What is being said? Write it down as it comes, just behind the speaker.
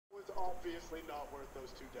obviously not worth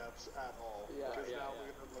those 2 deaths at all. Because now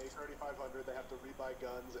we're going to make 3,500. They have to rebuy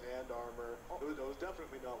guns and armor. It was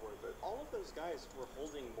definitely not worth it. All of those guys were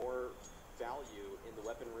holding more value in the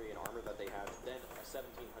weaponry and armor that they had than a $1,700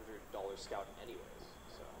 scout anyways.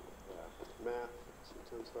 So, yeah. Math.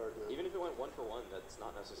 Sometimes hard, man. Even if it went 1 for 1, that's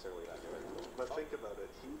not necessarily that good. But think about it.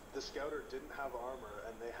 The scouter didn't have armor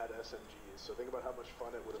and they had SMGs. So think about how much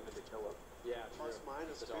fun it would have been to kill him. Yeah, plus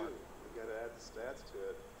minus 2. We gotta add the stats to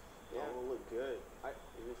it. Yeah, it will look good.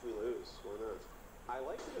 Even if we lose, why not? I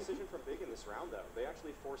like the decision from Big in this round, though. They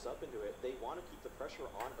actually force up into it. They want to keep the pressure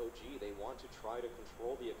on OG. They want to try to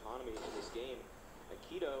control the economy in this game. And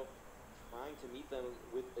Keto trying to meet them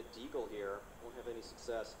with a deagle here. Won't have any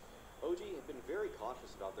success. OG have been very cautious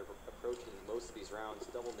about their approach in most of these rounds.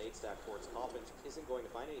 Double nade stack towards Coffins isn't going to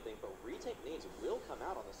find anything, but retake nades will come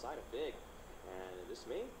out on the side of Big. And this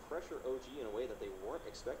may pressure OG in a way that they weren't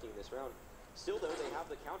expecting this round. Still, though, they have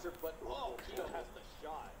the counter, but Keto has the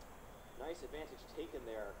shot. Nice advantage taken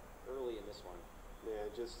there early in this one. Yeah,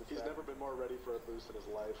 just he's never been more ready for a boost in his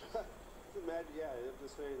life. Imagine, I'm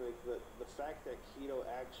just saying, like, the fact that Keto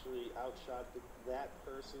actually outshot that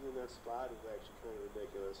person in that spot is actually kind of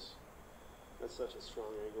ridiculous. That's such a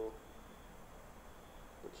strong angle.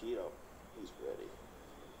 But Keto, he's ready.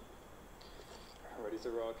 Ready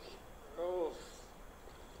to rock. Oh.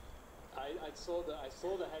 I saw the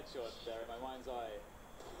headshot there in my mind's eye.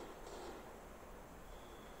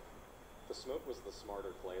 The smoke was the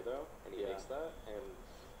smarter play, though, and he makes that, and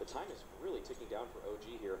the time is really ticking down for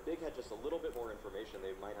OG here. Big had just a little bit more information.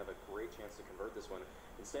 They might have a great chance to convert this one.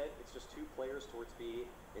 Instead, it's just 2 players towards B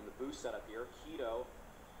in the boost setup here. Keto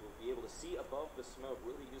will be able to see above the smoke,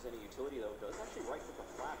 really use any utility, though. Does actually right-click a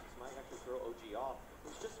flash. This might actually throw OG off.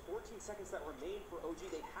 There's just 14 seconds that remain for OG.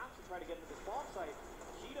 They have to try to get into this bomb site.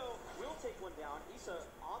 Keto will take one down. Issa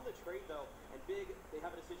on the trade, though, and Big, they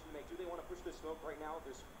have a decision to make. Do they want to push this smoke right now?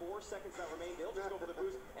 There's 4 seconds that remain. They'll just go for the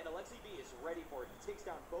boost, and Alexi B is ready for it. He takes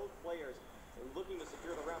down both players and looking to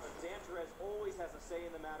secure the round, but Xantarez always has a say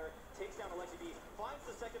in the matter. Takes down Alexi B, finds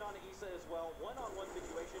the second on Issa as well. One-on-one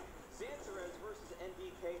situation. Xantarez versus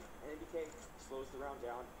NBK, and NBK slows the round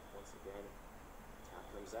down once again. Tap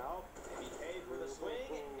comes out. NBK for the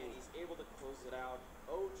swing, and he's able to close it out.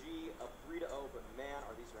 OG up 3-0, but man,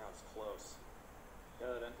 are these rounds close.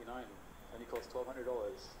 Yeah, that MP9 only costs $1,200.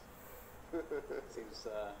 Seems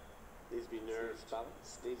needs to be nerfed.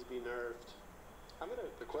 Needs to be nerfed.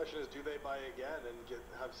 The question is, do they buy again and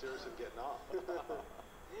have Saracen getting off? They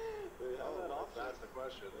have that option. That's the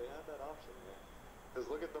question. They have that option, yeah.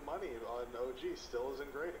 Because look at the money on OG. Still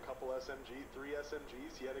isn't great. A couple SMG, 3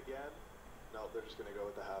 SMGs yet again. No, they're just going to go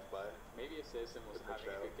with the half buy. Maybe if Saracen was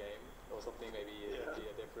having a good game or something, maybe it'd be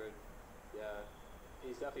a different. Yeah,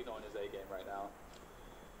 he's definitely not in his A game right now.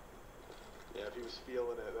 Yeah, if he was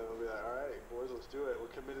feeling it, then it'll be like, all right, boys, let's do it.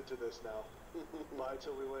 We're committed to this now. Buy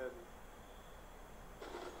till we win.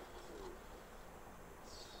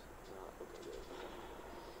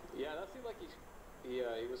 Yeah, that seemed like he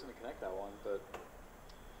was going to connect that one, but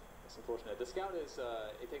it's unfortunate. The scout is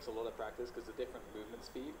it takes a lot of practice because the different movement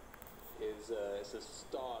speed is it's a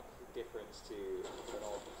stark difference to an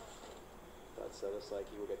off. But looks like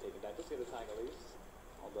he will get taken down. Just get the tag at least,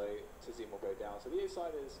 although Tizim will go down. So the A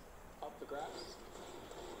side is up for grabs.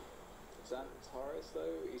 Xantarez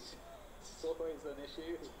though, he's always an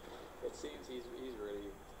issue. It seems he's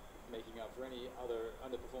really making up for any other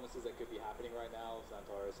underperformances that could be happening right now.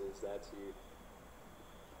 Xantarez is there to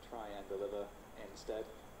try and deliver instead.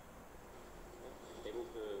 Able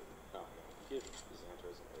to give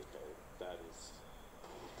Xantarez an AK.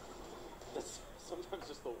 That's sometimes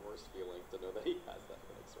just the worst feeling to know that he has that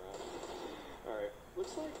for next round. Alright,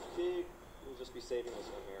 looks like Big will just be saving this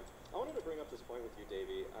one here. I wanted to bring up this point with you,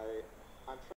 Davey. I